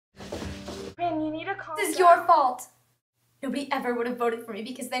calm This is down. your fault. Nobody ever would have voted for me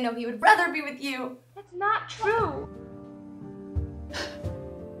because they know he would rather be with you. That's not true.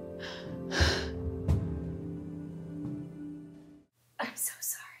 I'm so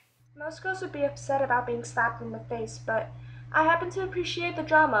sorry. Most girls would be upset about being slapped in the face, but I happen to appreciate the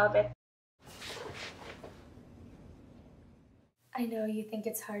drama of it. I know you think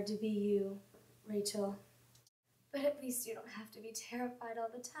it's hard to be you, Rachel. But at least you don't have to be terrified all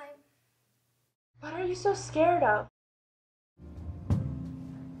the time. What are you so scared of?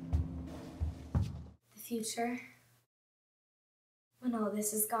 The future. When all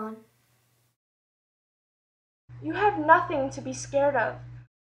this is gone. You have nothing to be scared of.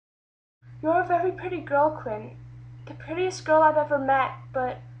 You're a very pretty girl, Quinn. The prettiest girl I've ever met,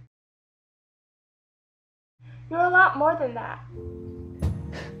 but you're a lot more than that.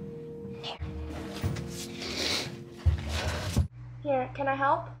 Here, can I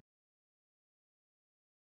help?